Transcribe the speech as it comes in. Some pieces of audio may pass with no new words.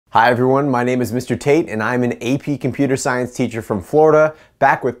Hi everyone, my name is Mr. Tate and I'm an AP Computer Science teacher from Florida,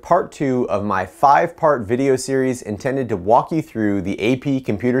 back with part 2 of my 5-part video series intended to walk you through the AP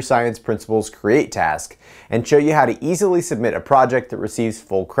Computer Science Principles Create task and show you how to easily submit a project that receives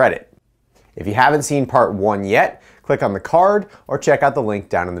full credit. If you haven't seen part 1 yet, click on the card or check out the link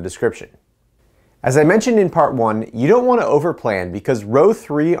down in the description. As I mentioned in part 1, you don't want to overplan because row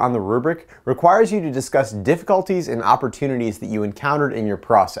 3 on the rubric requires you to discuss difficulties and opportunities that you encountered in your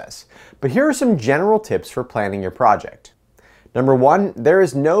process. But here are some general tips for planning your project. Number 1, there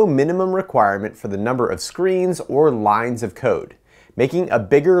is no minimum requirement for the number of screens or lines of code. Making a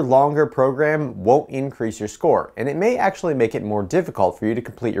bigger, longer program won't increase your score, and it may actually make it more difficult for you to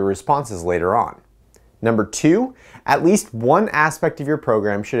complete your responses later on. Number 2, at least one aspect of your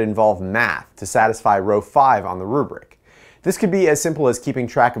program should involve math to satisfy row 5 on the rubric. This could be as simple as keeping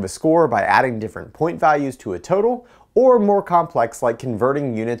track of a score by adding different point values to a total, or more complex like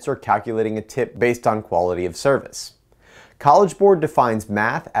converting units or calculating a tip based on quality of service. College Board defines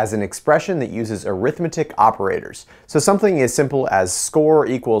math as an expression that uses arithmetic operators, so something as simple as score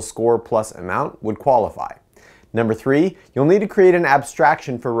equals score plus amount would qualify. Number 3, you'll need to create an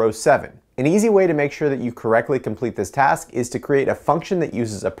abstraction for row 7. An easy way to make sure that you correctly complete this task is to create a function that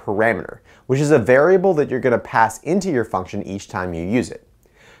uses a parameter, which is a variable that you're going to pass into your function each time you use it.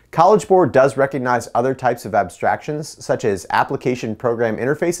 College Board does recognize other types of abstractions, such as application program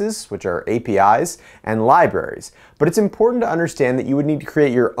interfaces, which are APIs, and libraries, but it's important to understand that you would need to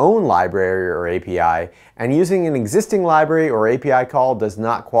create your own library or API, and using an existing library or API call does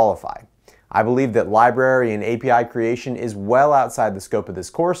not qualify. I believe that library and API creation is well outside the scope of this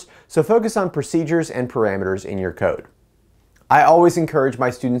course, so focus on procedures and parameters in your code. I always encourage my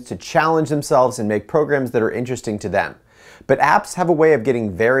students to challenge themselves and make programs that are interesting to them. But apps have a way of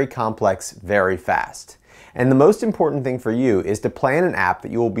getting very complex very fast. And the most important thing for you is to plan an app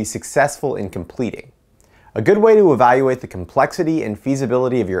that you will be successful in completing. A good way to evaluate the complexity and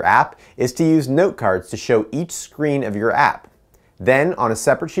feasibility of your app is to use note cards to show each screen of your app. Then, on a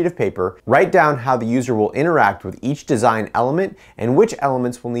separate sheet of paper, write down how the user will interact with each design element and which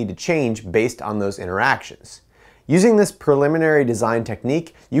elements will need to change based on those interactions. Using this preliminary design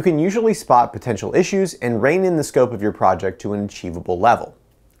technique, you can usually spot potential issues and rein in the scope of your project to an achievable level.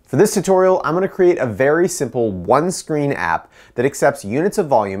 For this tutorial, I'm going to create a very simple one-screen app that accepts units of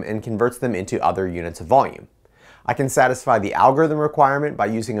volume and converts them into other units of volume. I can satisfy the algorithm requirement by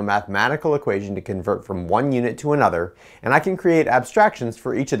using a mathematical equation to convert from one unit to another, and I can create abstractions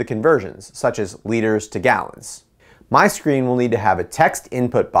for each of the conversions, such as liters to gallons. My screen will need to have a text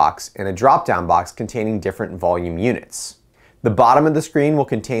input box and a drop-down box containing different volume units. The bottom of the screen will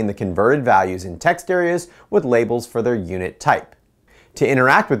contain the converted values in text areas with labels for their unit type. To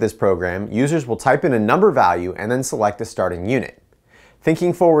interact with this program, users will type in a number value and then select a starting unit.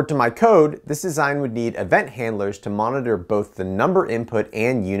 Thinking forward to my code, this design would need event handlers to monitor both the number input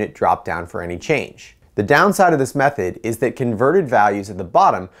and unit dropdown for any change. The downside of this method is that converted values at the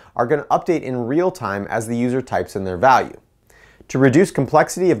bottom are going to update in real time as the user types in their value. To reduce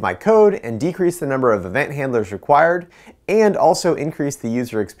complexity of my code and decrease the number of event handlers required, and also increase the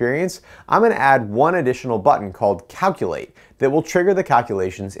user experience, I'm going to add one additional button called Calculate that will trigger the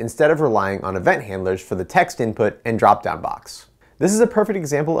calculations instead of relying on event handlers for the text input and dropdown box. This is a perfect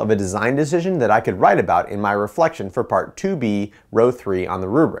example of a design decision that I could write about in my reflection for part 2b, row 3 on the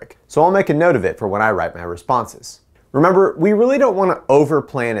rubric, so I'll make a note of it for when I write my responses. Remember, we really don't want to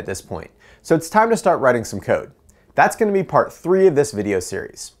over-plan at this point, so it's time to start writing some code. That's going to be part 3 of this video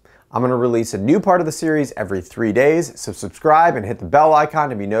series. I'm going to release a new part of the series every 3 days, so subscribe and hit the bell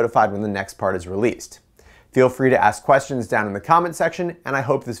icon to be notified when the next part is released. Feel free to ask questions down in the comment section, and I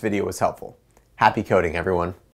hope this video was helpful. Happy coding, everyone.